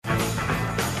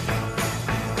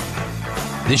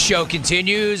The show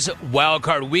continues.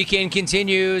 Wildcard weekend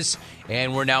continues.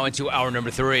 And we're now into hour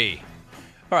number 3.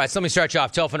 All right, so let me start you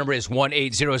off. Telephone number is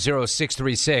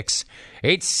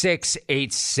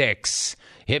 1-800-636-8686.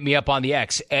 Hit me up on the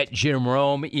X at Jim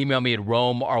Rome. Email me at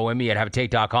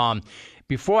RomeROME@haveatake.com.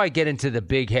 Before I get into the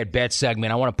Big Head Bet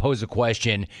segment, I want to pose a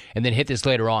question and then hit this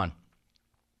later on.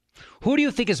 Who do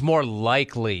you think is more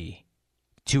likely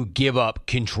to give up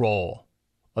control,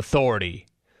 authority,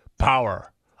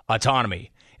 power, autonomy?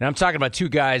 And I'm talking about two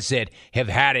guys that have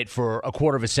had it for a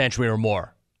quarter of a century or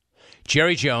more.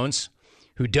 Jerry Jones,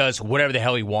 who does whatever the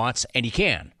hell he wants, and he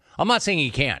can. I'm not saying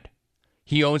he can't.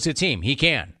 He owns the team. He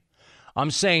can. I'm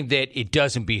saying that it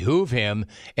doesn't behoove him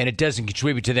and it doesn't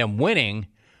contribute to them winning,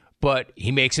 but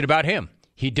he makes it about him.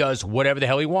 He does whatever the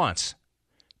hell he wants.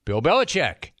 Bill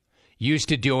Belichick, used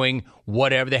to doing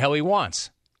whatever the hell he wants.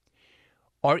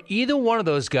 Are either one of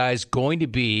those guys going to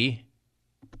be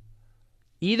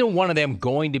reluctant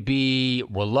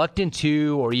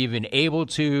to or even able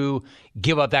to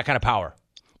give up that kind of power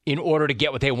in order to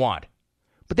get what they want?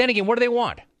 But then again, what do they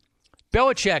want?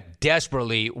 Belichick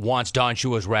desperately wants Don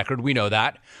Shula's record. We know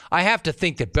that. I have to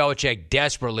think that Belichick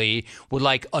desperately would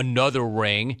like another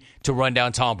ring to run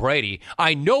down Tom Brady.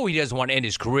 I know he doesn't want to end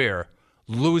his career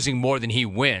losing more than he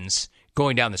wins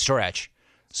going down the stretch.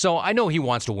 So I know he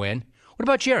wants to win. What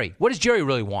about Jerry? What does Jerry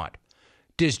really want?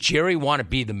 Does Jerry want to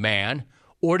be the man?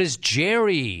 Or does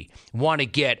Jerry want to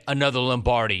get another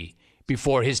Lombardi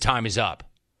before his time is up?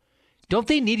 Don't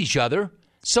they need each other?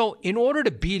 So in order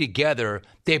to be together,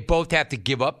 they both have to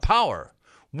give up power.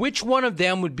 Which one of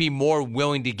them would be more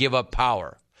willing to give up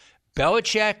power?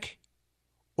 Belichick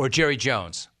or Jerry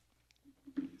Jones?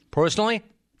 Personally,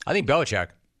 I think Belichick.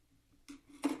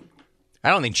 I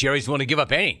don't think Jerry's willing to give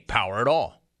up any power at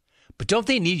all. But don't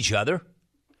they need each other?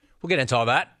 We'll get into all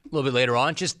that a little bit later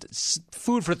on. Just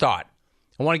food for thought.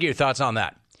 I want to get your thoughts on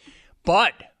that.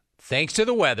 But thanks to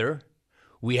the weather,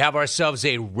 we have ourselves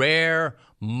a rare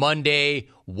Monday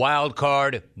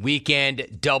wildcard weekend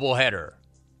doubleheader.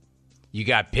 You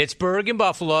got Pittsburgh and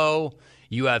Buffalo.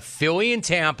 You have Philly and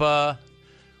Tampa.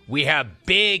 We have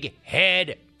big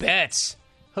head bets.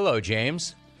 Hello,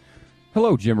 James.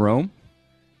 Hello, Jim Rome.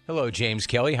 Hello, James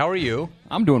Kelly. How are you?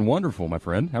 I'm doing wonderful, my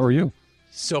friend. How are you?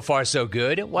 So far, so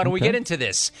good. Why don't we get into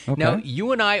this? Okay. Now,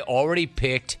 you and I already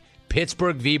picked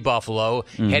Pittsburgh v. Buffalo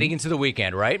heading into the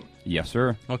weekend, right? Yes,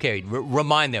 sir. Okay,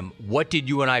 remind them. What did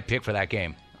you and I pick for that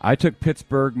game? I took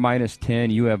Pittsburgh minus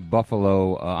 10. You have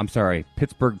Buffalo.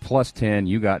 Pittsburgh plus 10.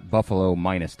 You got Buffalo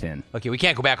minus 10. Okay, we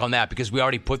can't go back on that because we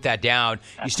already put that down.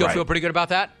 You still feel pretty good about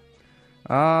that?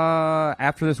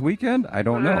 After this weekend? I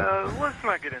don't know. Let's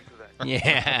not get into that.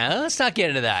 Yeah, let's not get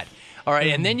into that. All right,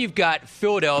 and then you've got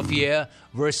Philadelphia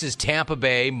versus Tampa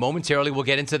Bay. Momentarily, we'll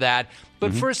get into that.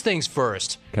 But first things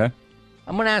first. Okay.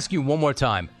 I'm going to ask you one more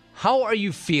time. How are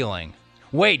you feeling?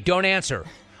 Wait, don't answer.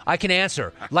 I can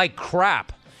answer. Like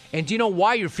crap. And do you know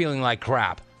why you're feeling like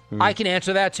crap? I can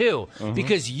answer that too.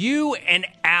 Because you and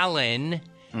Allen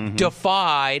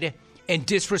defied and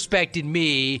disrespected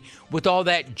me with all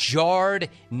that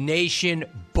Jarred Nation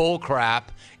bullcrap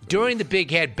during the Big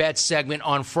Head Bet segment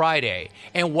on Friday.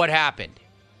 And what happened?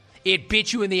 It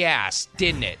bit you in the ass,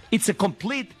 didn't it? It's a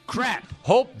complete crap.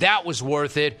 Hope that was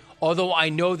worth it, although I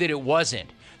know that it wasn't.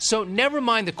 So never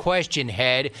mind the question,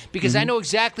 Head, because I know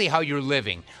exactly how you're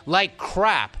living. Like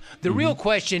crap. The real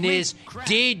question is,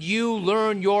 did you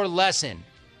learn your lesson?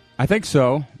 I think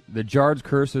so. The Jards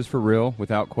curse is for real,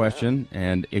 without question,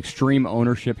 and extreme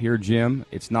ownership here, Jim.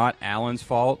 It's not Allen's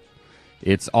fault.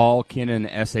 It's all Kenan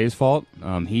S.A.'s fault.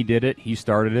 He did it. He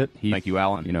started it. Thank you,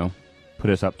 Allen, put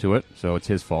us up to it, so it's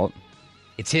his fault.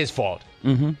 It's his fault.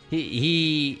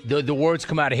 The words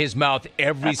come out of his mouth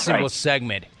every single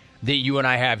segment that you and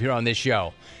I have here on this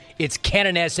show. It's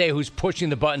Kenan S.A. who's pushing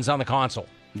the buttons on the console.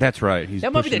 That's right.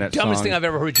 That might be the dumbest thing I've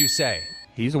ever heard you say.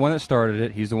 He's the one that started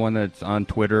it. He's the one that's on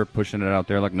Twitter pushing it out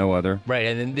there like no other. Right,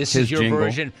 and then this is your jingle.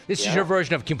 version. This is your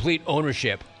version of complete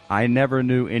ownership. I never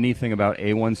knew anything about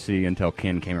A1C until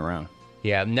Ken came around.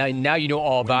 Yeah, now you know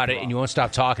all about it, and you won't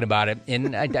stop talking about it.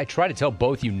 And I try to tell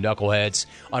both you knuckleheads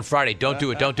on Friday, don't do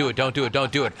it, don't do it, don't do it,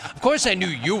 don't do it. Of course I knew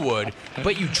you would,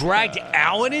 but you dragged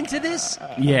Allen into this?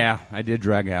 Yeah, I did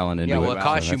drag Allen into it. Yeah, well, it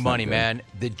cost you money, man.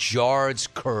 The Jards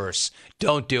curse.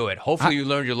 Don't do it. Hopefully you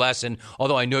learned your lesson,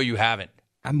 although I know you haven't.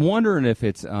 I'm wondering if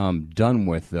it's done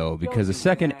with, though, because the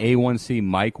second A1C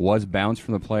Mike was bounced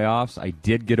from the playoffs, I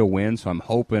did get a win, so I'm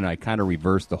hoping I kind of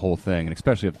reversed the whole thing, and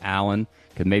especially if Allen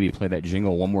could maybe play that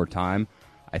jingle one more time.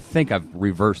 I think I've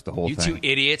reversed the whole thing. You two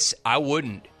idiots. I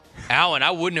wouldn't. Alan,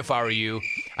 I wouldn't if I were you.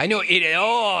 I know idiot.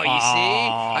 Oh, you see?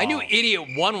 I knew idiot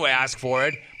one would ask for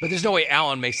it, but there's no way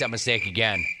Alan makes that mistake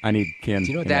again. I need Ken. Do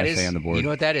you know what that is? On the board. You know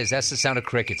what that is? That's the sound of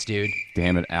crickets, dude.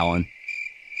 Damn it, Alan.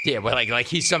 Yeah, but like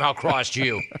he somehow crossed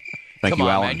you. Thank Come you,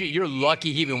 on, Alan. man. You're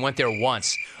lucky he even went there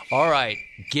once. All right,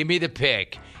 give me the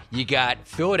pick. You got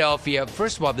Philadelphia.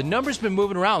 First of all, the number's been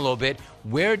moving around a little bit.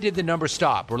 Where did the number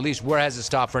stop? Or at least where has it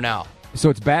stopped for now? So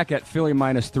it's back at Philly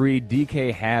 -3.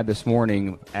 DK had this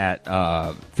morning at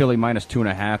Philly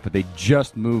 -2.5, but they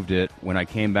just moved it when I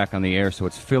came back on the air. So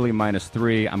it's Philly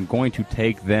 -3. I'm going to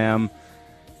take them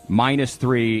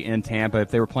 -3 in Tampa.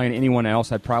 If they were playing anyone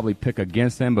else, I'd probably pick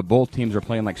against them, but both teams are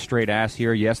playing like straight ass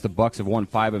here. Yes, the Bucks have won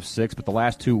 5 of 6, but the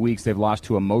last 2 weeks they've lost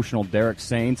to emotional Derek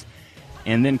Saints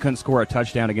and then couldn't score a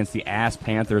touchdown against the ass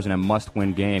Panthers in a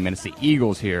must-win game. And it's the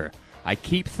Eagles here. I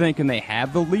keep thinking they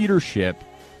have the leadership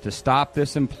to stop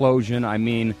this implosion. I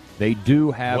mean, they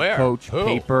do have Coach Who?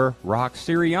 Paper Rock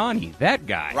Sirianni. That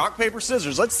guy. Rock, paper,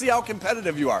 scissors. Let's see how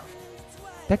competitive you are.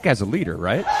 That guy's a leader,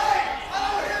 right?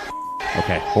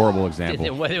 Okay, horrible example.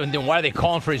 Then why are they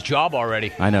calling for his job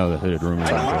already? I know the hooded rumors.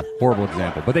 Horrible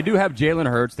example. But they do have Jalen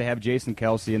Hurts, they have Jason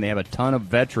Kelsey, and they have a ton of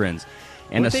veterans.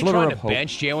 And Weren't a they sliver trying of to hope.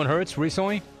 bench Jalen Hurts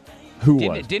recently? Who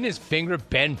was? Didn't his finger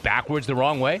bend backwards the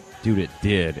wrong way? Dude, it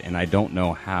did, and I don't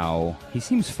know how. He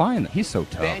seems fine. He's so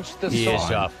tough. He is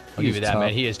tough. I'll give you that, tough.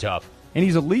 man. He is tough. And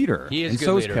he's a leader. He is and a good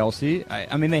so leader. is Kelsey.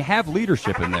 I mean, they have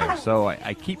leadership in there. So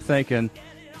I keep thinking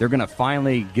they're going to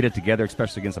finally get it together,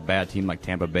 especially against a bad team like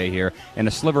Tampa Bay here. And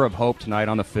a sliver of hope tonight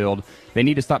on the field. They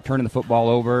need to stop turning the football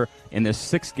over. In this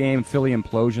 6-game Philly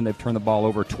implosion, they've turned the ball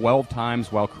over 12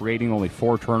 times while creating only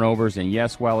 4 turnovers. And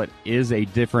yes, while it is a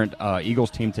different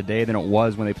Eagles team today than it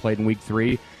was when they played in Week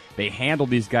 3, they handled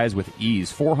these guys with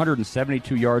ease.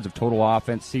 472 yards of total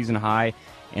offense, season high.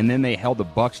 And then they held the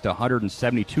Bucks to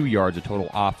 172 yards of total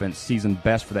offense, season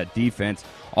best for that defense.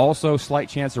 Also, slight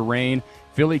chance of rain.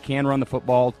 Philly can run the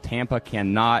football. Tampa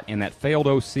cannot. And that failed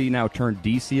OC now turned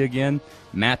DC again.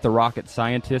 Matt the Rocket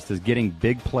Scientist is getting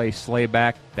big play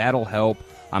slayback. That'll help.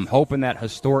 I'm hoping that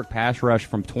historic pass rush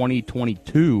from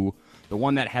 2022, the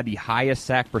one that had the highest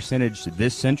sack percentage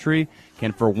this century,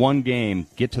 can for one game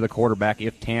get to the quarterback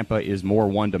if Tampa is more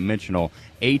one-dimensional.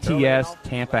 ATS,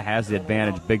 Tampa has the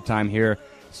advantage big time here.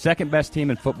 Second best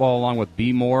team in football along with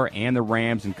B. Moore and the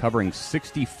Rams in covering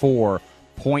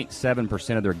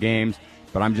 64.7% of their games.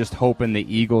 But I'm just hoping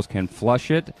the Eagles can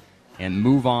flush it and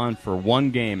move on for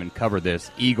one game and cover this.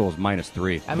 Eagles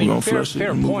 -3. I mean, fair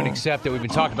point, except that we've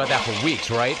been talking about that for weeks,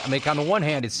 right? I mean, on the one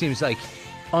hand, it seems like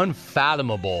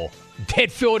unfathomable that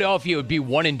Philadelphia would be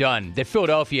one and done, that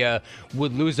Philadelphia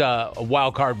would lose a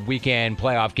wild card weekend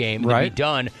playoff game and be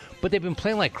done. But they've been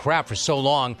playing like crap for so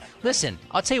long. Listen,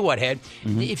 I'll tell you what, Head.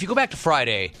 If you go back to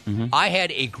Friday, I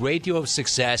had a great deal of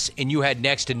success, and you had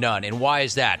next to none. And why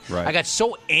is that? Right. I got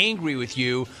so angry with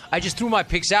you, I just threw my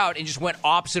picks out and just went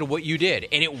opposite of what you did.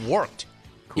 And it worked.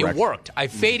 Correct. It worked. I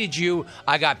faded you.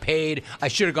 I got paid. I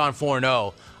should have gone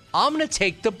 4-0. I'm going to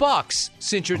take the Bucks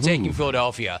since you're taking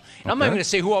Philadelphia. And I'm not even going to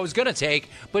say who I was going to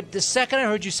take, but the second I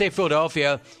heard you say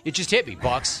Philadelphia, it just hit me.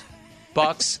 Bucks.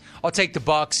 I'll take the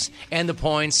Bucks and the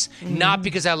points, not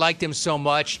because I like them so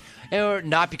much, or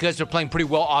not because they're playing pretty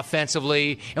well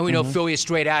offensively, and we know Philly is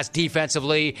straight-ass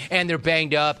defensively, and they're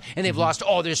banged up, and they've lost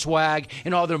all their swag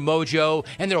and all their mojo,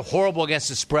 and they're horrible against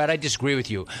the spread. I disagree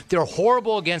with you. They're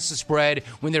horrible against the spread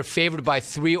when they're favored by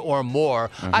 3 or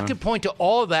more. I could point to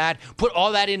all that, put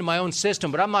all that into my own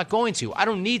system, but I'm not going to. I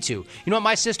don't need to. You know what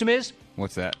my system is?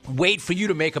 What's that? Wait for you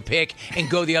to make a pick and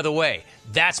go the other way.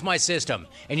 That's my system.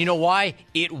 And you know why?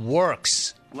 It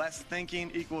works. Less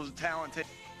thinking equals talent.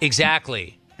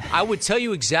 Exactly. I would tell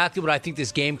you exactly what I think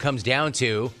this game comes down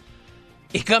to.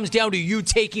 It comes down to you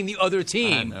taking the other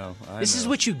team. I This is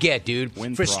know. what you get, dude, for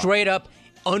Winthrop. straight up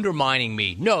undermining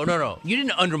me. No. You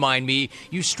didn't undermine me.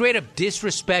 You straight up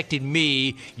disrespected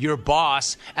me, your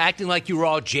boss, acting like you were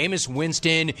all Jameis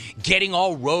Winston, getting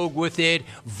all rogue with it,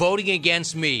 voting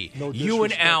against me. You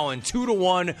and Allen,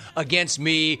 2-1 against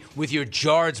me with your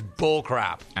Jards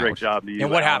bullcrap. Great job to you. And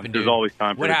what Alan. happened, dude? There's always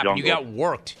time for what the happened? jungle. You got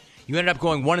worked. You ended up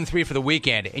going 1-3 for the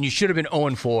weekend, and you should have been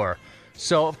 0-4.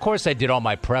 So, of course, I did all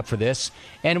my prep for this,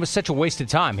 and it was such a waste of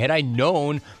time. Had I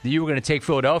known that you were going to take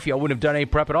Philadelphia, I wouldn't have done any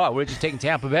prep at all. I would have just taken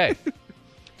Tampa Bay.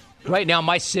 Right now,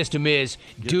 my system is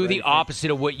do the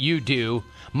opposite of what you do.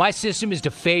 My system is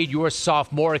to fade your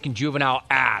sophomoric and juvenile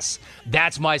ass.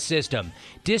 That's my system.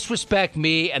 Disrespect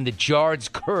me, and the Jards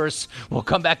curse will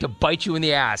come back to bite you in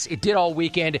the ass. It did all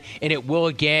weekend, and it will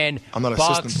again. I'm not a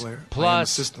Bucks system player. I am a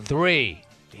plus system. 3.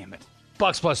 Damn it.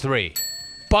 Bucks plus 3.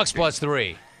 Bucks plus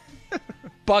 3.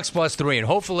 Bucks plus 3. And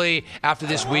hopefully, after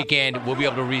this weekend, we'll be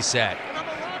able to reset.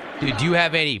 Dude, do you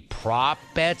have any prop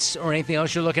bets or anything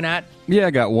else you're looking at? Yeah,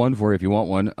 I got one for you if you want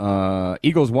one.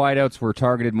 Eagles wideouts were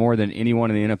targeted more than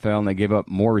anyone in the NFL, and they gave up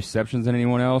more receptions than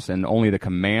anyone else, and only the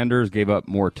Commanders gave up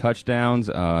more touchdowns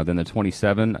than the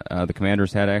 27 the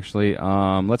Commanders had, actually.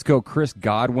 Let's go Chris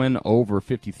Godwin over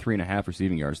 53.5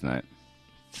 receiving yards tonight.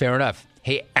 Fair enough.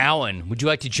 Hey, Alan, would you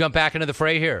like to jump back into the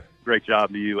fray here? Great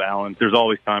job to you, Alan. There's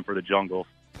always time for the jungle.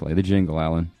 Play the jingle,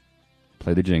 Alan.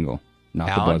 Play the jingle, not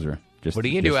Alan? the buzzer. Just, What are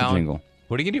you going to do, Alan? Jingle.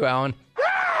 What are you going to do, Alan?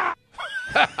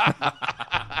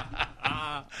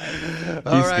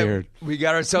 He's scared. We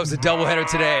got ourselves a doubleheader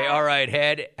today. All right,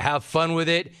 Head, have fun with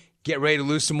it. Get ready to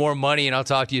lose some more money, and I'll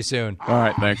talk to you soon. All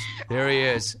right, thanks. There he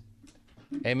is.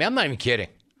 Hey, man, I'm not even kidding.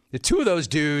 The two of those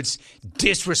dudes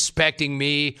disrespecting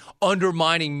me,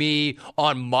 undermining me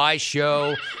on my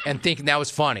show, and thinking that was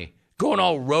funny. Going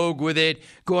all rogue with it,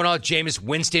 going all Jameis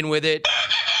Winston with it.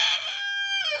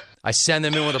 I send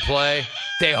them in with a play.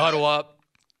 They huddle up.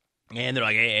 And they're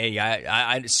like, hey,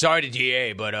 I sorry to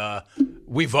DA, but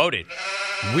we voted.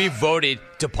 We voted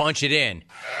to punch it in.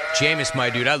 Jameis, my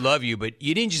dude, I love you, but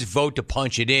you didn't just vote to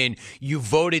punch it in. You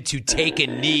voted to take a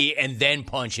knee and then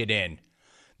punch it in.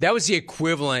 That was the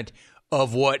equivalent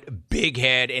of what Big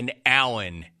Head and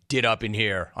Allen did up in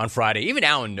here on Friday. Even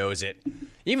Allen knows it.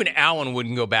 Even Allen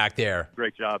wouldn't go back there.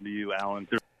 Great job to you, Alan.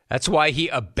 That's why he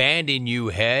abandoned you,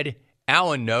 Head.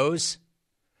 Allen knows.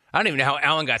 I don't even know how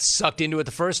Allen got sucked into it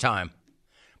the first time.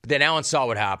 But then Allen saw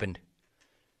what happened.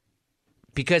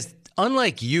 Because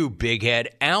unlike you, Big Head,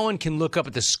 Allen can look up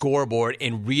at the scoreboard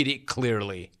and read it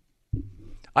clearly.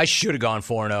 I should have gone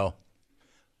 4-0.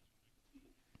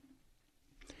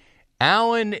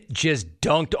 Allen just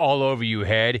dunked all over you,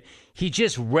 Head. He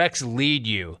just Rex lead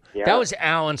you. Yeah. That was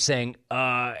Allen saying,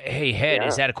 hey, Head,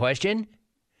 is that a question?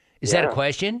 Is that a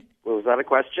question? Well, was that a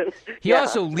question? He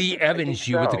also Lee Evans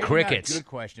you with the crickets. Good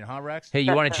question, huh, Rex? Hey,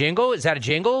 you want a jingle? Is that a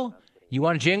jingle? You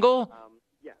want a jingle?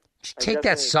 Yeah. Take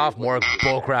that sophomore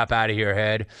bullcrap out of here,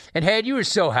 Head. And, Head, you were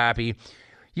so happy.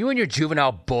 You and your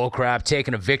juvenile bullcrap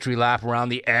taking a victory lap around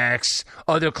the X.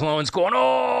 Other clones going,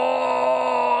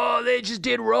 oh, they just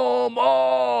did Rome.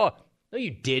 Oh. No,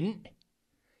 you didn't.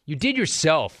 You did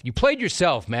yourself. You played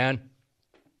yourself, man.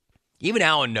 Even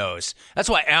Allen knows. That's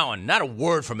why Allen, not a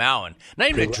word from Allen. Not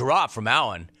even a drop from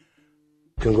Allen.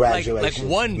 Congratulations. Like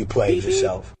one you played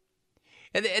yourself.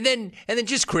 And then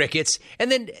just crickets.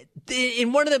 And then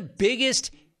in one of the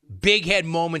biggest Big Head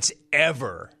moments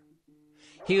ever,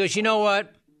 he goes, you know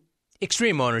what?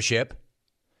 Extreme ownership.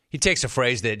 He takes a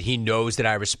phrase that he knows that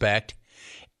I respect.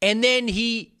 And then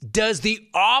he does the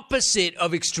opposite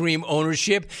of extreme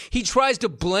ownership. He tries to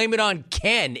blame it on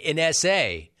Ken in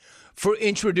SA for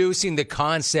introducing the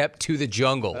concept to the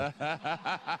jungle.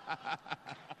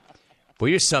 Well,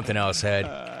 you're something else,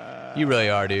 Head. You really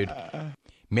are, dude.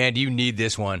 Man, do you need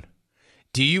this one?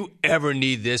 Do you ever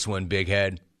need this one, Big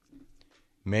Head?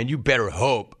 Man, you better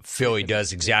hope Philly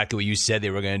does exactly what you said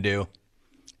they were going to do.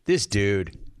 This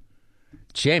dude,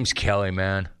 James Kelly,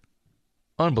 man.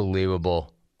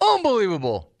 Unbelievable.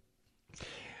 Unbelievable.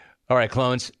 All right,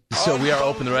 clones. So we are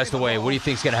open the rest of the way. What do you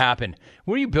think's going to happen?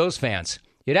 Where are you Bills fans?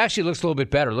 It actually looks a little bit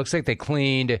better. It looks like they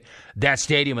cleaned that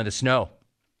stadium of the snow.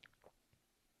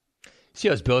 See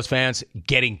those Bills fans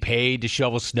getting paid to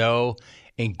shovel snow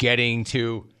and getting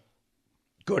to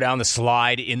go down the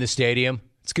slide in the stadium?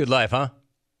 It's good life, huh?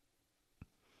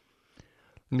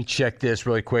 Let me check this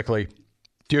really quickly.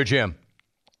 Dear Jim,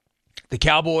 the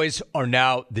Cowboys are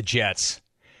now the Jets.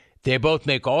 They both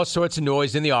make all sorts of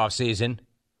noise in the offseason,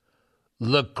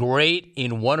 look great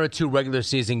in one or two regular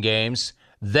season games.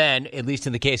 Then, at least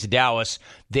in the case of Dallas,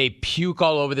 they puke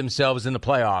all over themselves in the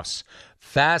playoffs.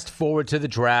 Fast forward to the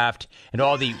draft, and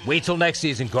all the wait till next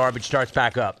season garbage starts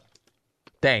back up.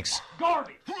 Thanks.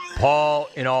 Garbage. Paul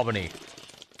in Albany.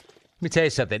 Let me tell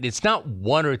you something. It's not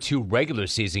one or two regular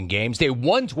season games. They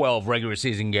won 12 regular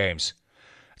season games.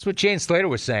 That's what Jane Slater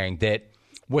was saying, that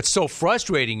what's so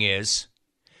frustrating is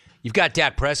you've got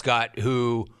Dak Prescott,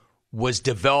 who was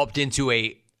developed into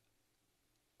a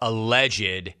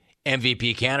alleged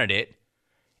MVP candidate,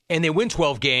 and they win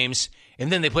 12 games,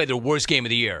 and then they play their worst game of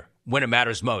the year when it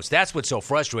matters most. That's what's so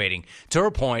frustrating. To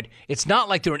her point, it's not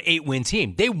like they're an 8-win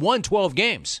team. They won 12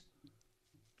 games.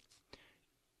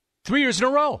 3 years in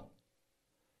a row.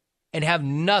 And have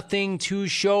nothing to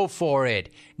show for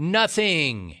it.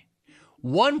 Nothing.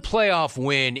 One playoff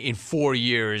win in 4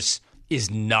 years is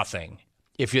nothing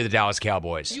if you're the Dallas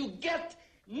Cowboys. You get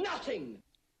nothing.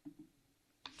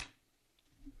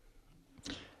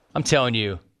 I'm telling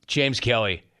you, James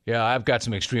Kelly, yeah, I've got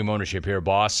some extreme ownership here,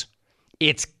 boss.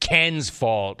 It's Ken's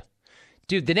fault.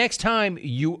 Dude, the next time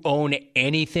you own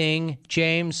anything,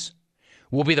 James,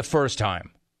 will be the first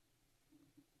time.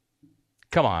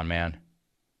 Come on, man.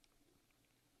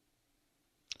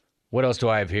 What else do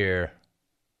I have here?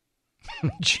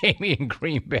 Jamie in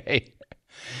Green Bay.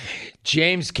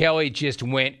 James Kelly just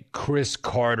went Chris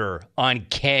Carter on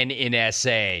Ken in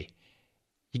SA.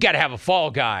 You got to have a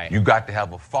fall guy. You got to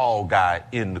have a fall guy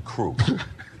in the crew.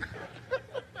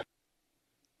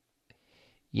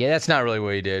 Yeah, that's not really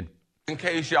what he did. In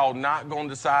case y'all not going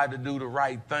to decide to do the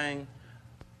right thing,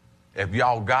 if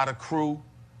y'all got a crew,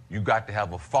 you got to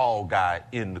have a fall guy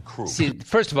in the crew. See,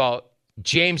 first of all,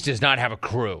 James does not have a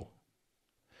crew.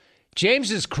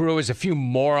 James's crew is a few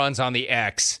morons on the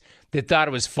X that thought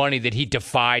it was funny that he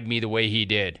defied me the way he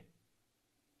did.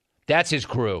 That's his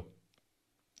crew.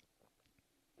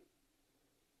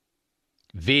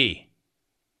 V,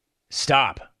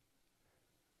 stop.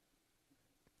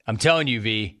 I'm telling you,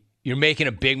 V, you're making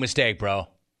a big mistake, bro.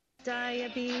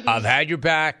 Diabetes. I've had your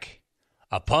back.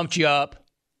 I pumped you up.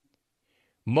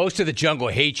 Most of the jungle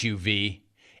hates you, V.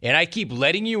 And I keep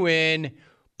letting you in,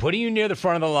 putting you near the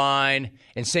front of the line,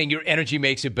 and saying your energy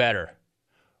makes it better.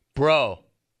 Bro,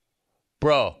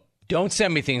 don't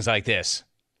send me things like this.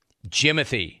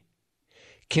 Jimothy,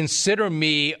 consider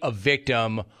me a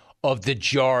victim of the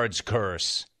Jards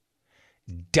curse.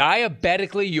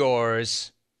 Diabetically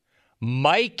yours,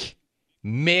 Mike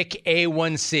Mick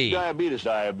A1C.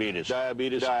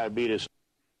 Diabetes.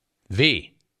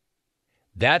 V,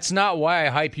 that's not why I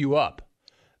hype you up.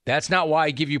 That's not why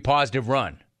I give you positive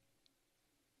run.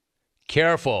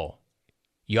 Careful,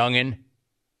 youngin'.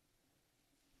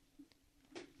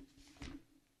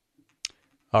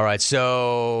 All right,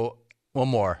 so one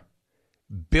more.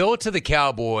 Bill to the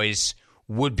Cowboys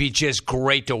would be just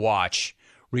great to watch.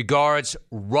 Regards,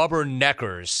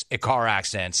 rubberneckers at car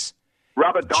accidents.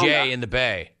 Jay in the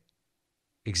Bay.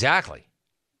 Exactly.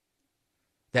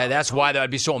 That's why that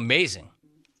would be so amazing.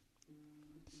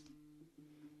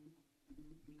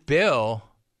 Bill,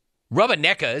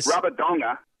 rubberneckers.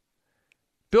 Rubadonga.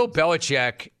 Bill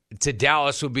Belichick to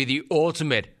Dallas would be the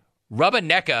ultimate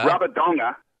rubbernecker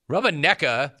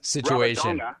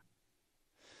situation. Rubadonga.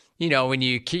 You know when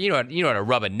you know what a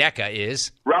rubbernecker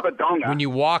is. Rubadonga. When you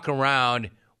walk around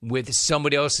with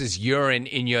somebody else's urine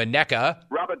in your necker,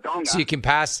 Rubadonga. so you can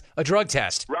pass a drug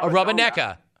test. A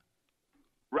rubbernecker.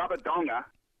 Rubadonga.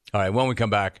 All right, when we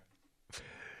come back,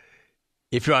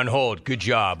 if you're on hold, good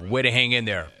job. Way to hang in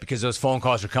there because those phone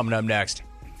calls are coming up next.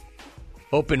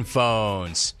 Open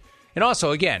phones. And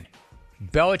also, again,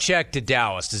 Belichick to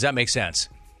Dallas. Does that make sense?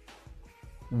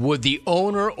 Would the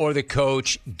owner or the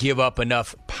coach give up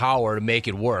enough power to make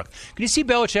it work? Can you see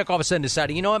Belichick all of a sudden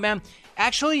deciding, you know what, man?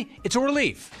 Actually, it's a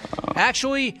relief.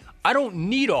 Actually, I don't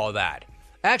need all that.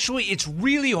 Actually, it's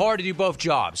really hard to do both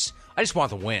jobs. I just want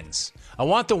the wins. I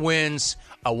want the wins.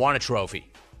 I want a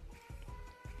trophy.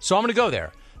 So I'm going to go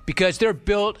there because they're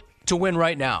built to win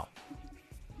right now.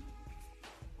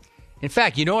 In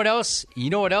fact, you know what else?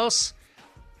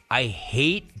 I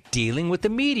hate dealing with the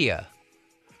media.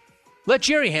 Let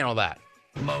Jerry handle that.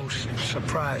 Most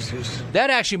surprises. That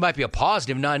actually might be a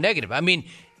positive, not a negative. I mean,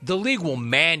 the league will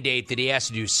mandate that he has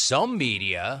to do some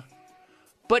media,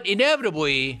 but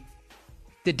inevitably,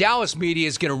 the Dallas media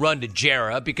is going to run to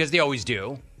Jarrah because they always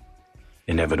do.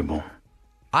 Inevitable.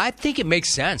 I think it makes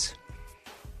sense.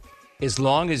 As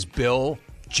long as Bill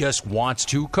just wants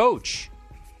to coach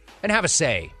and have a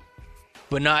say,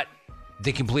 but not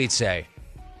the complete say.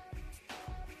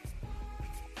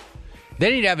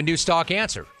 Then he'd have a new stock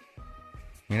answer.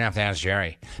 You're going to have to ask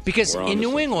Jerry. Because in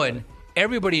New England,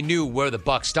 everybody knew where the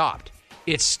buck stopped.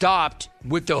 It stopped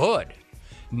with the hood.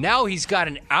 Now he's got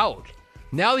an out.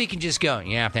 Now he can just go,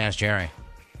 you have to ask Jerry.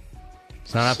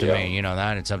 It's not up to me, you know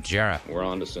that. It's up to Jerry. We're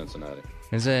on to Cincinnati.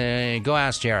 Go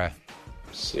ask Jerry.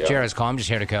 Jerry's call. I'm just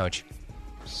here to coach.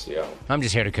 I'm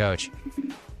just here to coach.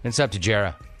 It's up to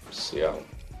Jerry.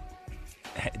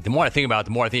 The more I think about it,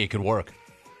 the more I think it could work.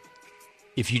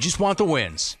 If you just want the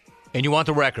wins, and you want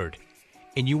the record,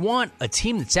 and you want a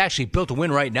team that's actually built to win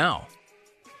right now,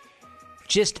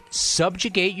 just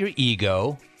subjugate your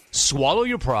ego, swallow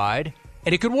your pride,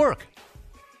 and it could work.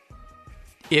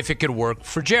 If it could work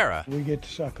for Jarrah. We get to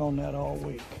suck on that all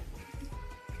week.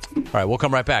 All right, we'll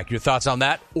come right back. Your thoughts on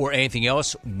that or anything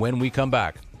else when we come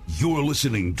back. You're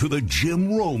listening to The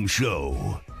Jim Rome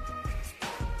Show.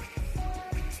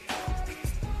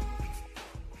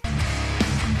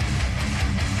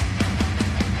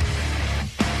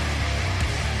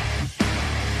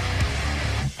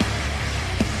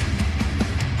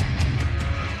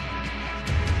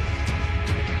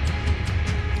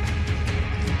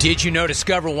 Did you know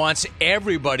Discover wants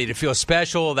everybody to feel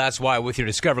special? That's why with your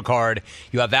Discover card,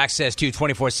 you have access to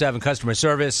 24/7 customer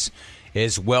service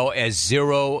as well as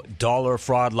 $0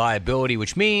 fraud liability,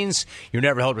 which means you're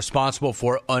never held responsible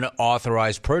for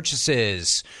unauthorized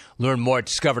purchases. Learn more at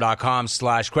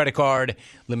discover.com/credit card.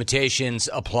 Limitations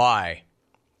apply.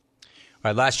 All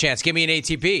right, last chance. Give me an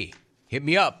ATP. Hit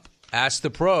me up. Ask the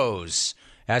pros.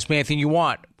 Ask me anything you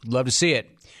want. Love to see it.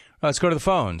 All right, let's go to the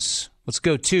phones. Let's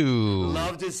go to...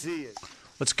 Love to see it.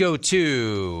 Let's go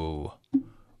to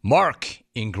Mark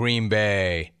in Green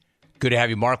Bay. Good to have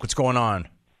you, Mark. What's going on?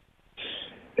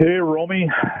 Hey, Romy.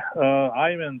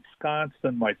 I'm in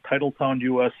Wisconsin, my Titletown,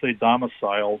 USA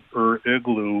domicile, or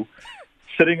igloo,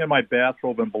 sitting in my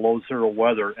bathrobe in below zero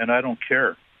weather, and I don't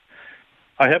care.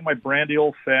 I have my brandy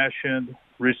old-fashioned,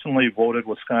 recently voted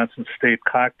Wisconsin State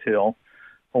cocktail,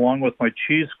 along with my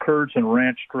cheese curds and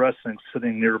ranch dressing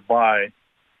sitting nearby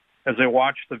as I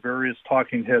watch the various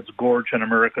talking heads gorge on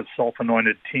America's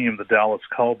self-anointed team, the Dallas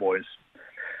Cowboys.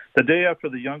 The day after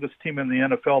the youngest team in the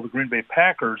NFL, the Green Bay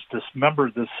Packers,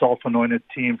 dismembered this self-anointed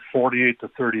team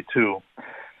 48-32.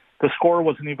 The score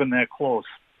wasn't even that close.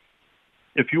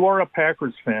 If you are a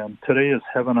Packers fan, today is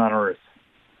heaven on earth.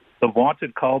 The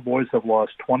vaunted Cowboys have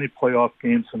lost 20 playoff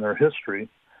games in their history.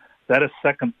 That is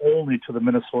second only to the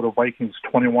Minnesota Vikings'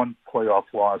 21 playoff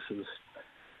losses.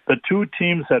 The two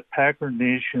teams that Packer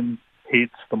Nation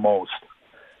hates the most.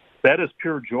 That is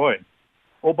pure joy.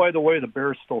 Oh, by the way, the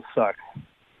Bears still suck.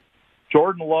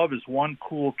 Jordan Love is one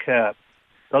cool cat.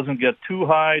 Doesn't get too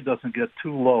high, doesn't get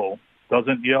too low.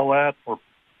 Doesn't yell at or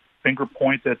finger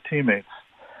point at teammates.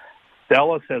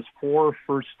 Dallas has 4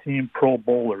 first-team Pro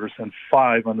Bowlers and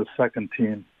 5 on the second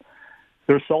team.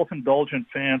 Their self-indulgent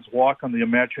fans walk on the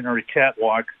imaginary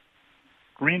catwalk.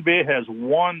 Green Bay has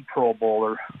 1 Pro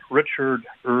Bowler, Richard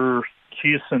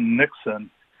Keeson Nixon,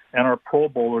 and our Pro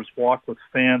Bowlers walk with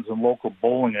fans in local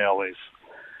bowling alleys.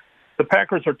 The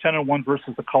Packers are 10-1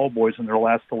 versus the Cowboys in their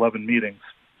last 11 meetings.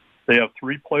 They have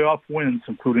 3 playoff wins,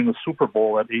 including a Super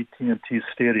Bowl at AT&T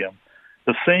Stadium.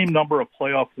 The same number of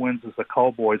playoff wins as the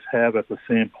Cowboys have at the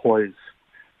same place.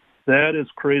 That is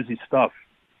crazy stuff.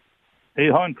 Hey,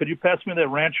 hon, could you pass me that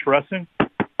ranch dressing?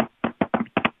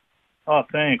 Oh,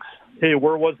 thanks. Hey,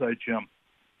 where was I, Jim?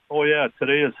 Oh, yeah,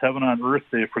 today is Heaven on Earth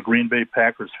Day for Green Bay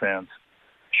Packers fans.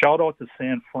 Shout out to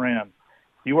San Fran.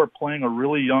 You are playing a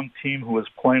really young team who is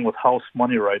playing with house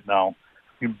money right now.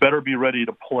 You better be ready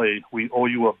to play. We owe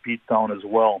you a beatdown as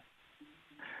well.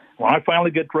 When I finally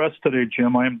get dressed today,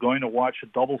 Jim, I am going to watch a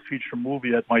double feature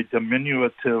movie at my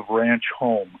diminutive ranch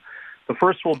home. The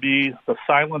first will be The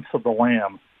Silence of the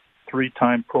Lamb,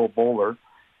 3-time Pro Bowler,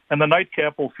 and the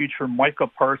nightcap will feature Micah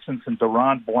Parsons and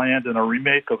Deron Bland in a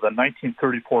remake of the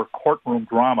 1934 courtroom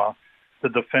drama, The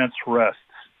Defense Rests.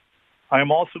 I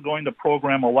am also going to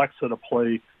program Alexa to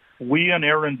play We and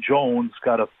Aaron Jones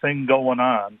Got a Thing Going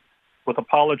On, with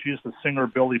apologies to singer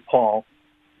Billy Paul,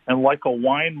 and Like a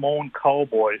Wine-Mown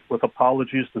Cowboy, with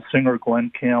apologies to singer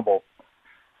Glenn Campbell.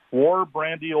 War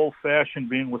Brandy Old Fashioned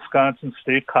being Wisconsin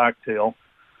State cocktail.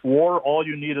 War All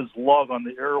You Need Is Love on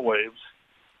the airwaves.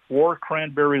 War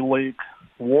Cranberry Lake.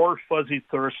 War Fuzzy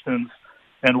Thurstons.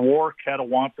 And War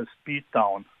Catawampus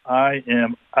Beatdown. I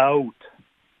am out.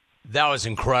 That was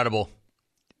incredible.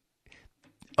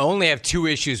 I only have 2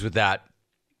 issues with that.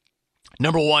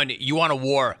 Number 1, you want a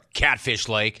War Catfish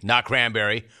Lake, not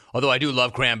Cranberry, although I do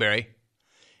love Cranberry.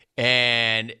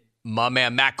 And my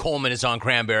man Matt Coleman is on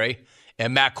Cranberry,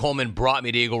 and Matt Coleman brought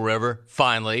me to Eagle River,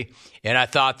 finally. And I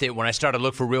thought that when I started to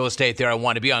look for real estate there, I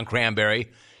wanted to be on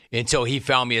Cranberry until he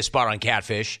found me a spot on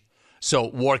Catfish. So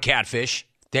War Catfish,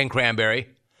 then Cranberry.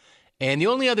 And the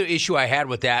only other issue I had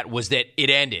with that was that it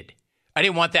ended. I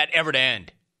didn't want that ever to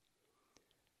end.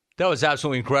 That was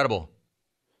absolutely incredible.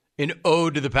 An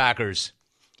ode to the Packers.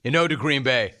 An ode to Green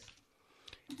Bay.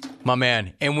 My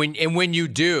man. And when you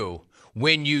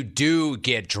do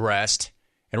get dressed,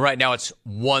 and right now it's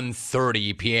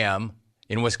 1:30 p.m.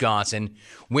 in Wisconsin,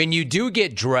 when you do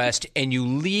get dressed and you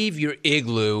leave your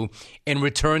igloo and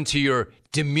return to your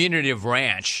diminutive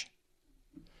ranch,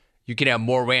 you can have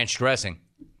more ranch dressing.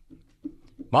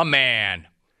 My man.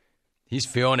 He's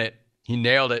feeling it. He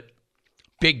nailed it.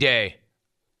 Big day.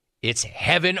 It's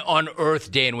Heaven on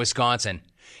Earth Day in Wisconsin.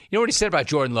 You know what he said about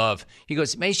Jordan Love? He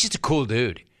goes, man, he's just a cool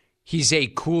dude. He's a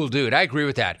cool dude. I agree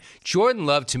with that. Jordan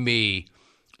Love, to me,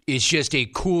 is just a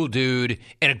cool dude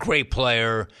and a great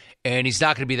player, and he's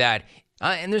not going to be that.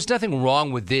 And there's nothing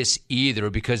wrong with this either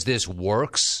because this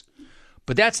works,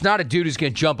 but that's not a dude who's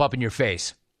going to jump up in your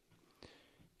face.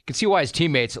 You can see why his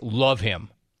teammates love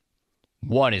him.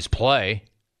 1, his play.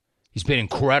 He's been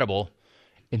incredible.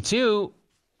 And 2,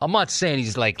 I'm not saying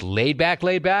he's like laid back,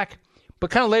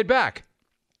 but kind of laid back.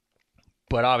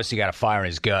 But obviously got a fire in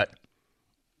his gut.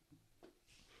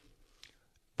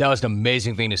 That was an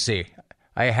amazing thing to see.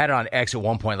 I had it on X at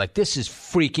one point, like, this is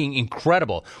freaking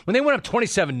incredible. When they went up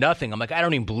 27-0, I'm like, I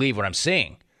don't even believe what I'm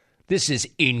seeing. This is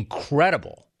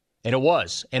incredible. And it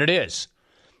was, and it is.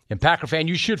 And Packer fan,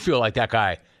 you should feel like that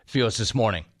guy feels this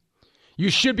morning. You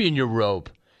should be in your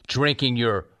robe, drinking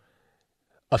your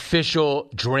official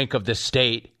drink of the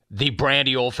state, the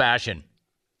brandy old-fashioned.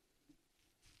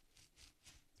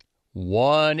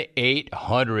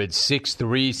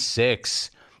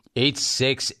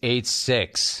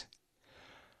 1-800-636-8686.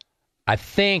 I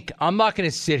think I'm not going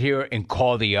to sit here and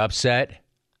call the upset.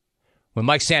 When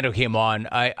Mike Sando came on,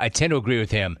 I tend to agree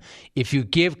with him. If you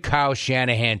give Kyle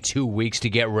Shanahan 2 weeks to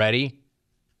get ready,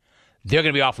 they're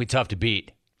going to be awfully tough to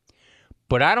beat.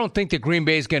 But I don't think that Green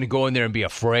Bay is going to go in there and be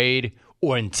afraid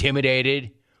or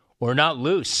intimidated or not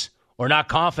loose or not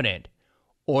confident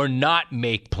or not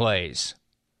make plays.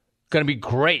 Going to be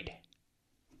great.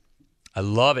 I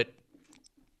love it.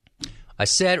 I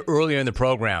said earlier in the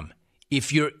program,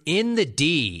 if you're in the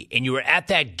D and you were at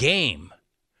that game,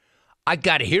 I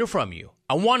got to hear from you.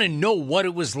 I want to know what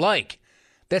it was like.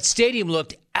 That stadium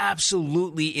looked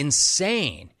absolutely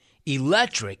insane,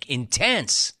 electric,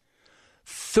 intense.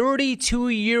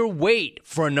 32-year wait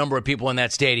for a number of people in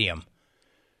that stadium.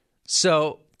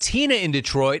 So Tina in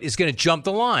Detroit is going to jump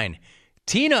the line.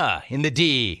 Tina in the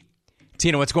D.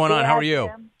 Tina, what's going on? How are you?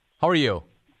 Tim. How are you?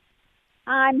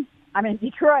 I'm in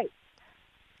Detroit.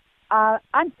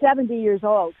 I'm 70 years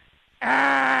old. Oh,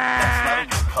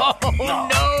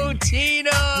 no, Tina!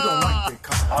 You don't like that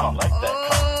car. I don't like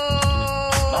that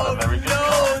car. Not a very good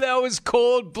car. That was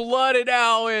cold-blooded,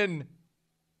 Alvin.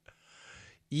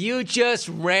 You just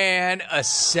ran a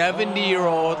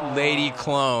 70-year-old lady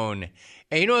clone.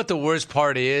 And you know what the worst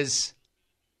part is?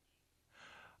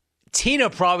 Tina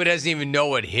probably doesn't even know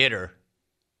what hit her.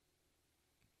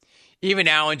 Even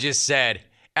Alan just said,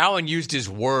 Alan used his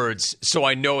words, so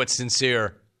I know it's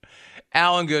sincere.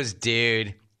 Alan goes,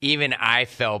 dude, even I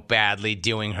felt badly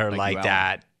doing her like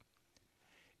that.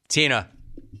 Tina,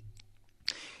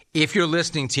 if you're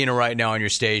listening, Tina, right now on your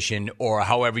station or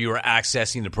however you are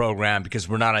accessing the program, because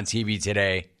we're not on TV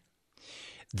today,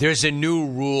 there's a new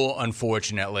rule,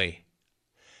 unfortunately.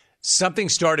 Something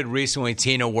started recently,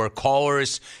 Tina, where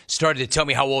callers started to tell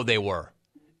me how old they were.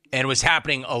 And it was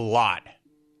happening a lot.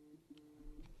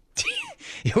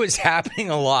 It was happening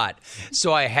a lot.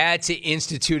 So I had to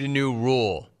institute a new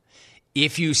rule.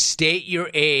 If you state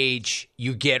your age,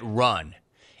 you get run.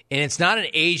 And it's not an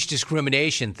age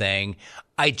discrimination thing.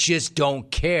 I just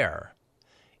don't care.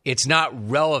 It's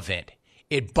not relevant.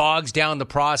 It bogs down the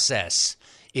process.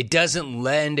 It doesn't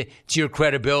lend to your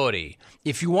credibility.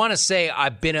 If you want to say,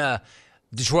 I've been a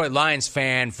Detroit Lions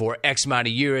fan for X amount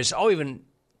of years, I'll even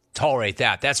tolerate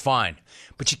that. That's fine.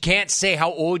 But you can't say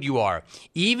how old you are.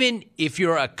 Even if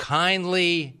you're a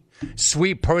kindly,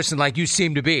 sweet person like you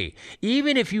seem to be.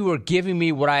 Even if you were giving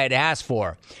me what I had asked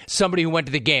for, somebody who went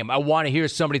to the game, I want to hear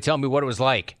somebody tell me what it was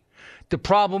like. The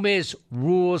problem is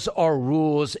rules are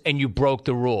rules, and you broke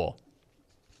the rule.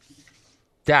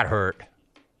 That hurt.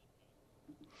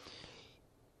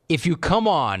 If you come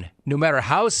on, no matter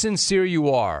how sincere you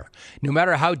are, no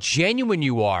matter how genuine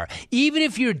you are, even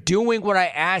if you're doing what I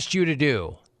asked you to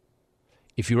do,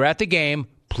 if you're at the game,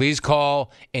 please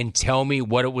call and tell me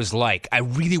what it was like. I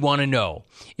really want to know,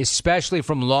 especially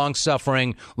from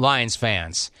long-suffering Lions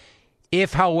fans.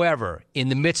 If, however, in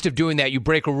the midst of doing that, you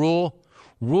break a rule,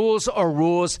 rules are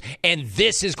rules, and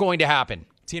this is going to happen.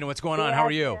 Tina, what's going on? How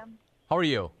are you? How are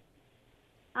you?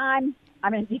 I'm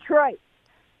in Detroit.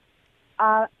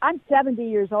 I'm 70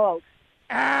 years old.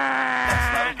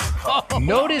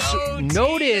 Notice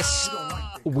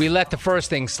we let the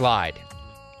first thing slide.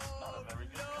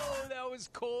 That was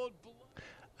cold.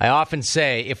 I often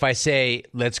say, if I say,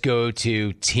 let's go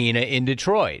to Tina in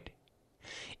Detroit,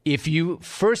 if you,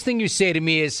 first thing you say to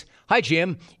me is, hi,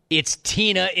 Jim, it's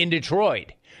Tina in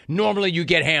Detroit. Normally you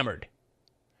get hammered.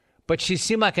 But she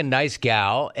seemed like a nice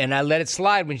gal, and I let it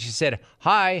slide when she said,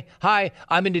 hi,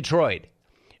 I'm in Detroit.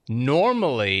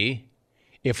 Normally,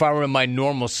 if I were in my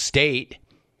normal state,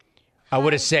 I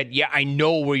would have said, yeah, I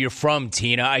know where you're from,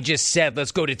 Tina. I just said,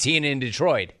 let's go to Tina in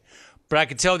Detroit. But I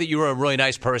could tell that you were a really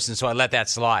nice person, so I let that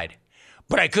slide.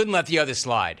 But I couldn't let the other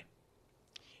slide.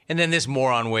 And then this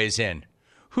moron weighs in.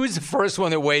 Who's the first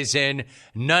one that weighs in?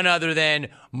 None other than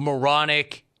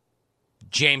moronic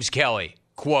James Kelly.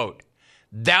 Quote,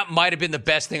 that might have been the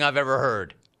best thing I've ever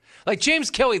heard. Like, James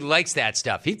Kelly likes that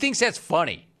stuff. He thinks that's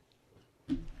funny.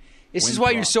 This is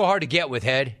why you're so hard to get with,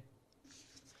 Head.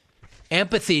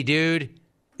 Empathy, dude.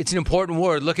 It's an important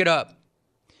word. Look it up.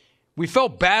 We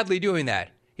felt badly doing that.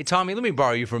 Hey, Tommy, let me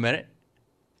borrow you for a minute.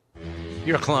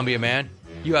 You're a Columbia man.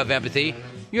 You have empathy.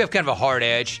 You have kind of a hard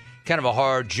edge, kind of a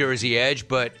hard Jersey edge,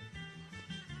 but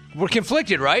we're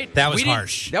conflicted, right? That was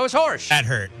harsh. That was harsh. That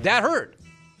hurt. That hurt.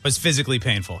 It was physically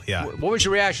painful, yeah. What was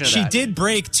your reaction to that? She did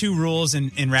break 2 rules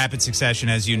in rapid succession,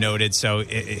 as you noted, so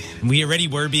we already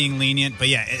were being lenient. But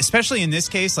yeah, especially in this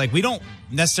case, like, we don't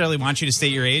necessarily want you to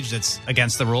state your age. That's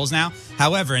against the rules now.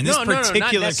 However, in this particular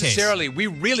not necessarily. case... We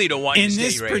really don't want you to state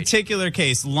your age. In this particular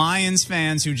case, Lions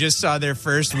fans who just saw their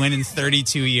first win in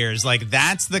 32 years, like,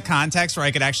 that's the context where I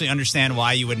could actually understand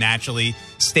why you would naturally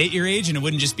state your age, and it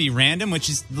wouldn't just be random, which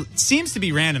seems to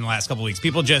be random the last couple of weeks.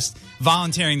 People just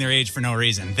volunteering their age for no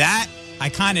reason. That, I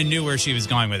kind of knew where she was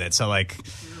going with it. So, like,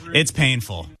 it's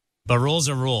painful. But rules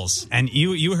are rules. And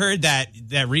you heard that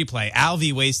replay.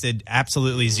 Alvin wasted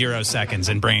absolutely 0 seconds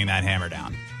in bringing that hammer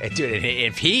down. Dude,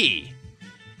 if he...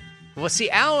 Well, see,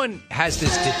 Allen has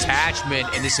this detachment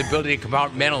and this ability to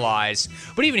compartmentalize.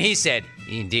 But even he said,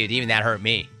 dude, even that hurt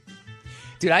me.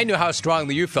 Dude, I knew how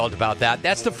strongly you felt about that.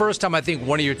 That's the first time I think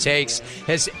one of your takes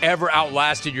has ever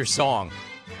outlasted your song.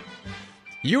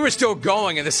 You were still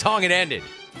going, and the song had ended.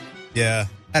 Yeah,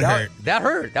 that hurt. That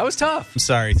hurt. That was tough. I'm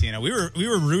sorry, Tina. We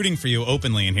were rooting for you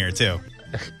openly in here, too.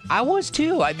 I was,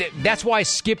 too. That's why I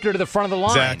skipped her to the front of the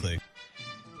line. Exactly.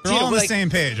 We're all on the same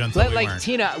page until we weren't.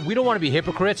 Tina, we don't want to be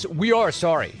hypocrites. We are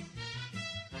sorry.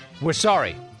 We're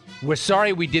sorry. We're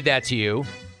sorry we did that to you.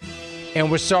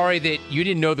 And we're sorry that you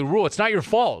didn't know the rule. It's not your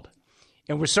fault.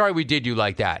 And we're sorry we did you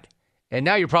like that. And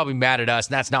now you're probably mad at us,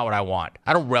 and that's not what I want.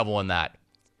 I don't revel in that.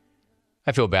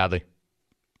 I feel badly.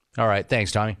 All right.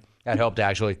 Thanks, Tommy. That helped,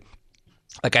 actually.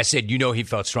 Like I said, he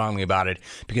felt strongly about it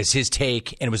because his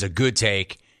take, and it was a good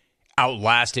take,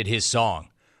 outlasted his song.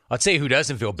 I'll tell you who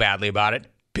doesn't feel badly about it.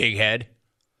 Big Head.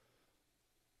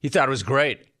 He thought it was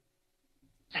great.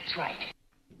 That's right.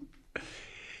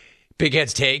 Big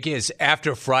Head's take is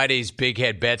after Friday's Big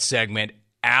Head Bet segment,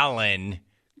 Allen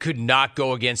could not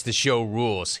go against the show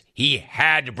rules. He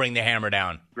had to bring the hammer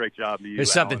down. Great job to you,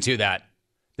 There's something to that.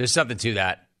 There's something to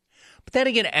that. But then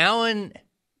again,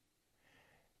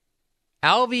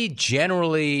 Alvin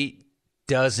generally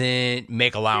doesn't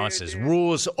make allowances.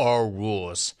 Rules are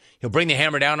rules. He'll bring the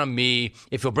hammer down on me.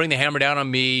 If he'll bring the hammer down on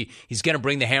me, he's going to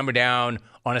bring the hammer down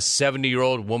on a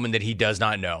 70-year-old woman that he does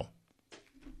not know.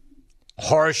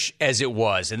 Harsh as it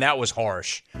was, and that was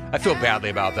harsh. I feel badly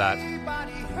about that.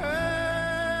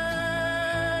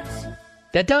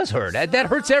 That does hurt. That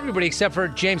hurts everybody except for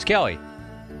James Kelly.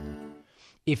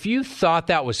 If you thought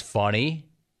that was funny,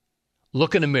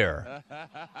 look in the mirror.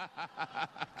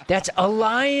 That's a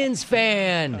Lions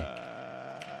fan.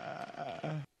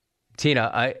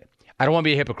 Tina, I don't want to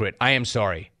be a hypocrite. I am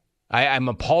sorry. I'm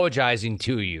apologizing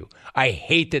to you. I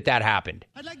hate that happened.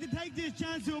 I'd like to take this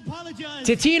chance to apologize.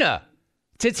 To Tina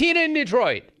in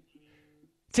Detroit.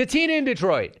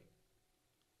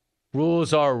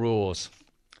 Rules are rules.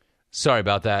 Sorry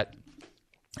about that.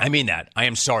 I mean that. I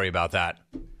am sorry about that.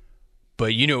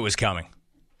 But you knew it was coming.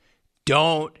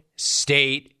 Don't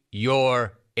state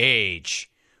your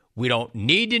age. We don't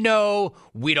need to know.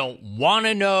 We don't want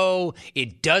to know.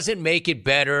 It doesn't make it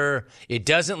better. It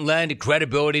doesn't lend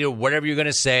credibility to whatever you're going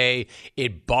to say.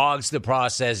 It bogs the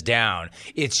process down.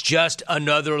 It's just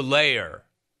another layer.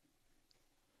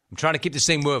 I'm trying to keep this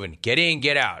thing moving. Get in,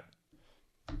 get out.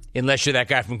 Unless you're that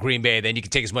guy from Green Bay, then you can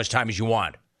take as much time as you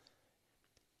want.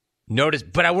 Notice,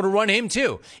 but I would have run him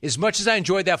too. As much as I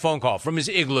enjoyed that phone call from his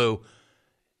igloo,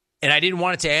 and I didn't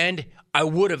want it to end, I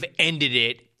would have ended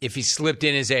it if he slipped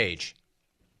in his age.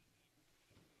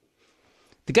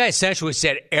 The guy essentially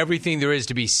said everything there is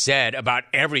to be said about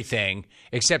everything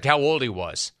except how old he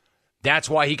was. That's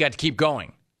why he got to keep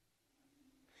going.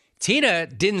 Tina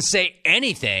didn't say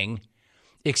anything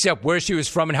except where she was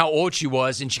from and how old she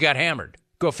was, and she got hammered.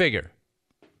 Go figure.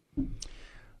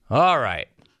 All right.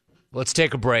 Let's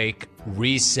take a break,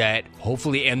 reset,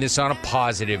 hopefully end this on a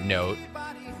positive note.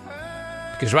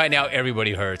 Because right now,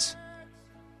 everybody hurts.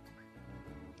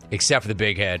 Except for the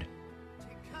big head.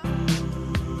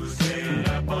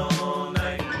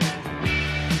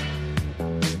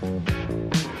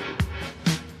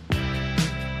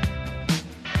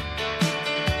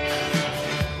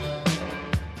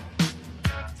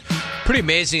 Pretty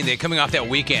amazing that coming off that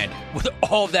weekend, with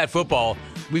all of that football,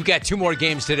 we've got 2 more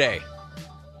games today.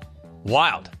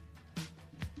 Wild.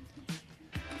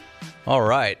 All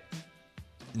right.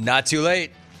 Not too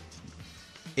late.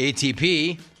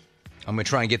 ATP. I'm going to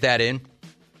try and get that in.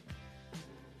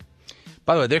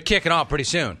 By the way, they're kicking off pretty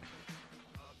soon.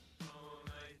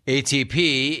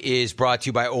 ATP is brought to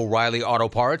you by O'Reilly Auto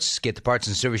Parts. Get the parts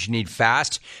and service you need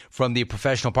fast from the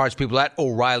professional parts people at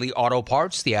O'Reilly Auto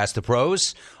Parts. The Ask the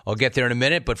Pros. I'll get there in a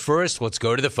minute, but first, let's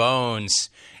go to the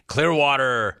phones.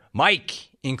 Clearwater, Mike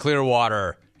in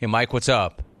Clearwater. Hey, Mike, what's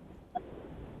up?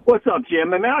 What's up,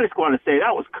 Jim? Man, I just want to say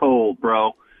that was cold,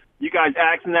 bro. You guys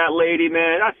asking that lady,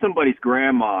 man, that's somebody's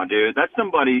grandma, dude. That's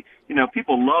somebody,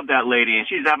 people love that lady, and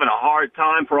she's having a hard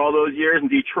time for all those years in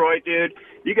Detroit, dude.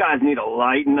 You guys need to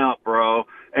lighten up, bro.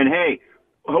 And, hey,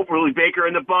 hopefully Baker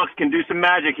and the Bucks can do some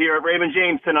magic here at Raymond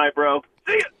James tonight, bro.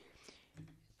 See ya.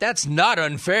 That's not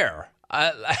unfair.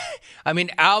 I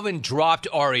mean, Alvin dropped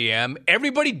REM.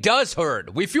 Everybody does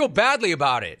hurt. We feel badly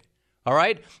about it. All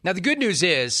right? Now, the good news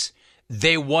is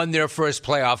they won their first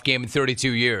playoff game in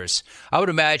 32 years. I would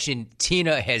imagine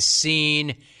Tina has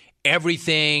seen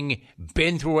everything,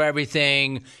 been through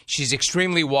everything. She's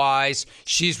extremely wise.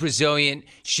 She's resilient.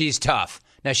 She's tough.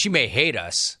 Now, she may hate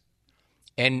us.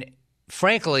 And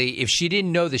frankly, if she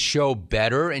didn't know the show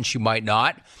better, and she might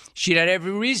not, she'd have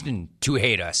every reason to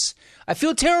hate us. I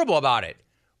feel terrible about it.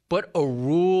 But a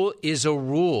rule is a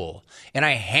rule. And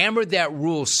I hammered that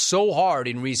rule so hard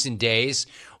in recent days.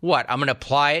 What, I'm going to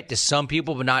apply it to some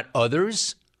people but not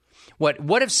others?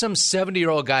 What if some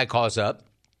 70-year-old guy calls up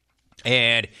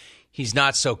and he's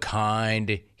not so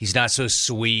kind, he's not so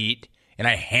sweet, and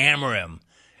I hammer him?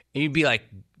 And you'd be like,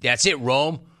 that's it,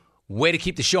 Rome. Way to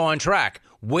keep the show on track.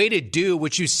 Way to do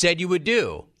what you said you would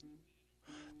do.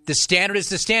 The standard is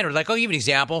the standard. Like, I'll give you an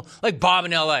example. Like Bob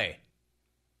in L.A.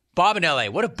 Bob in L.A.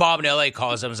 What if Bob in L.A.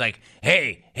 calls him and is like,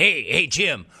 hey,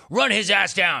 Jim, run his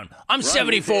ass down. I'm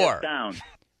 74.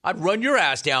 I'd run your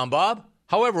ass down, Bob,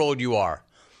 however old you are.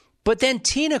 But then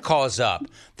Tina calls up.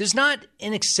 There's not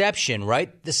an exception,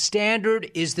 right? The standard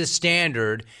is the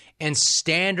standard, and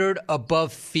standard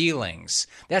above feelings.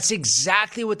 That's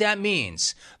exactly what that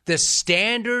means. The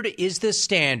standard is the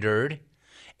standard,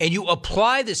 and you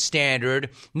apply the standard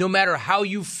no matter how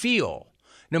you feel.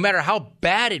 No matter how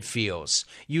bad it feels,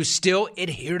 you still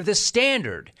adhere to the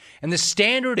standard. And the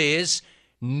standard is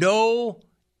no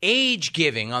age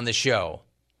giving on the show.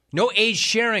 No age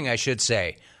sharing, I should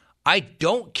say. I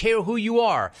don't care who you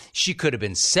are. She could have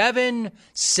been 7,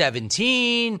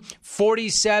 17,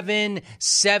 47,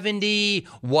 70,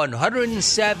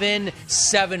 107,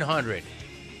 700.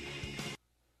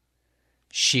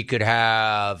 She could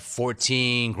have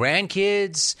 14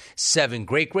 grandkids, 7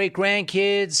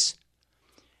 great-great-grandkids.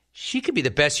 She could be the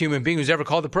best human being who's ever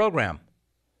called the program.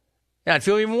 And I'd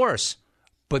feel even worse.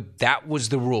 But that was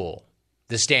the rule,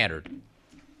 the standard.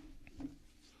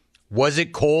 Was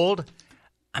it cold?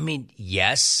 I mean,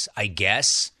 yes, I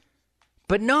guess.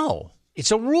 But no, it's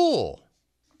a rule.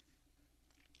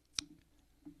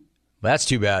 Well, that's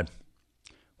too bad.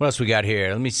 What else we got here?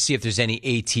 Let me see if there's any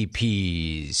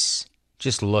ATPs.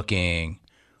 Just looking.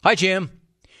 Hi, Jim.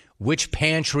 Which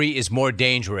pantry is more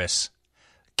dangerous?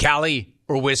 Cali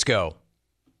or Wisco?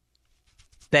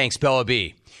 Thanks, Bella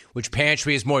B. Which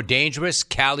pantry is more dangerous,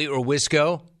 Cali or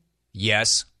Wisco?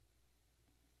 Yes.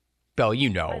 Bella, you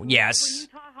know. Yes.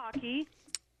 Utah hockey.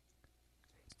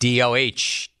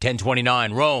 DLH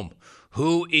 1029. Rome.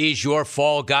 Who is your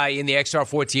fall guy in the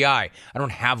XR4 Ti? I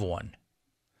don't have one.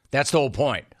 That's the whole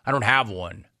point. I don't have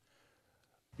one.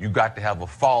 You got to have a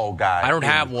fall guy. I don't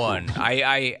have one.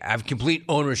 I have complete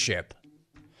ownership.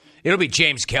 It'll be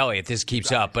James Kelly if this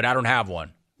keeps up, but I don't have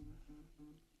one.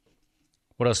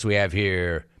 What else do we have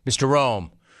here? Mr. Rome,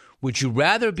 would you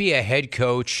rather be a head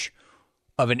coach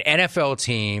of an NFL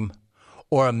team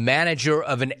or a manager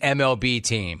of an MLB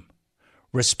team?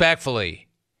 Respectfully,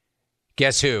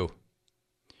 guess who?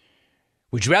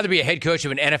 Would you rather be a head coach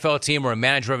of an NFL team or a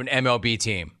manager of an MLB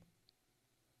team?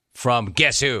 From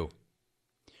guess who?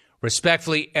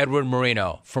 Respectfully, Edward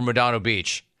Marino from Redondo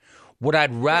Beach. What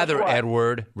I'd rather,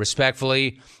 Edward,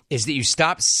 respectfully, is that you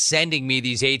stop sending me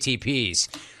these ATPs.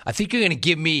 I think you're going to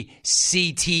give me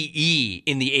CTE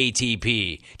in the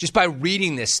ATP just by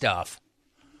reading this stuff.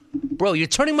 Bro, you're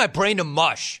turning my brain to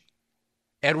mush.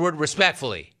 Edward,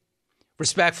 respectfully.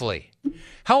 Respectfully.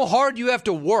 How hard do you have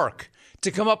to work to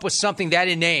come up with something that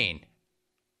inane?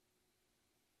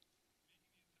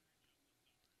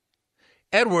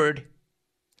 Edward,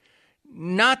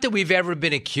 not that we've ever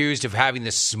been accused of having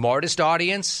the smartest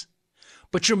audience,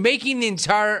 but you're making the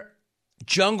entire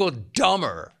jungle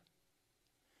dumber.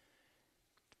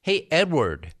 Hey,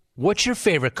 Edward, what's your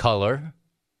favorite color?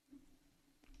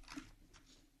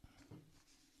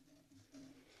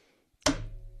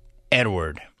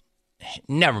 Edward.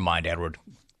 Never mind, Edward.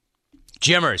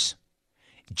 Jimmers.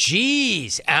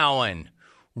 Jeez, Allen.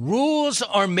 Rules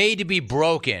are made to be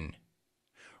broken.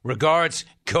 Regards,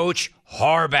 Coach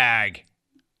Harbag.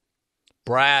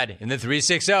 Brad in the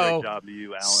 360. Great job to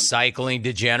you, Alan. Cycling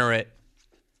degenerate.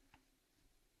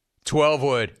 12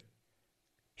 Wood.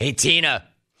 Hey, Tina.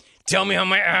 Tell me how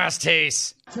my ass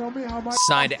tastes. Tell me how my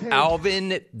Signed ass tastes.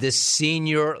 Alvin, the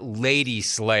Senior Lady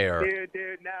Slayer.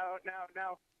 Dude, no.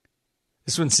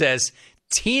 This one says,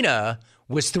 Tina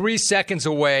was 3 seconds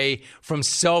away from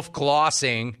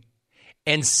self-glossing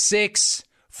and 6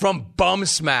 from bum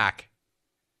smack.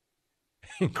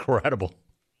 Incredible.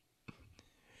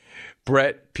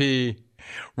 Brett P.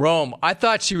 Rome, I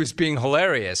thought she was being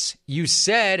hilarious. You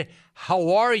said,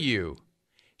 how are you?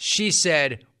 She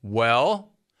said,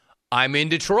 well, I'm in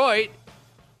Detroit.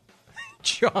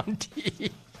 John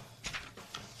D.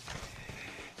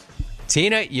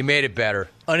 Tina, you made it better.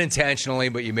 Unintentionally,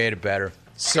 but you made it better.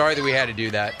 Sorry that we had to do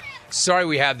that. Sorry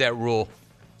we have that rule.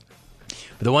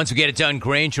 For the ones who get it done,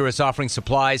 Grainger is offering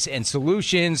supplies and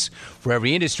solutions for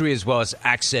every industry, as well as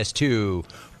access to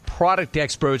product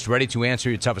experts ready to answer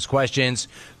your toughest questions.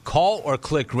 Call or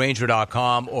click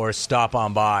Grainger.com or stop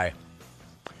on by.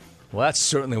 Well, that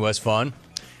certainly was fun.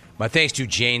 My thanks to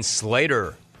Jane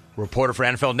Slater, reporter for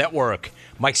NFL Network,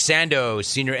 Mike Sando,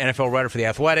 senior NFL writer for The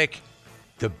Athletic,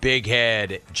 the big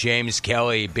head, James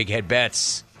Kelly, Big Head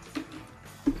Bets.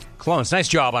 Clones, nice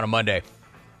job on a Monday.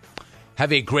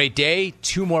 Have a great day.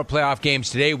 2 more playoff games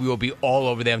today. We will be all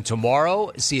over them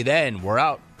tomorrow. See you then. We're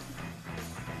out.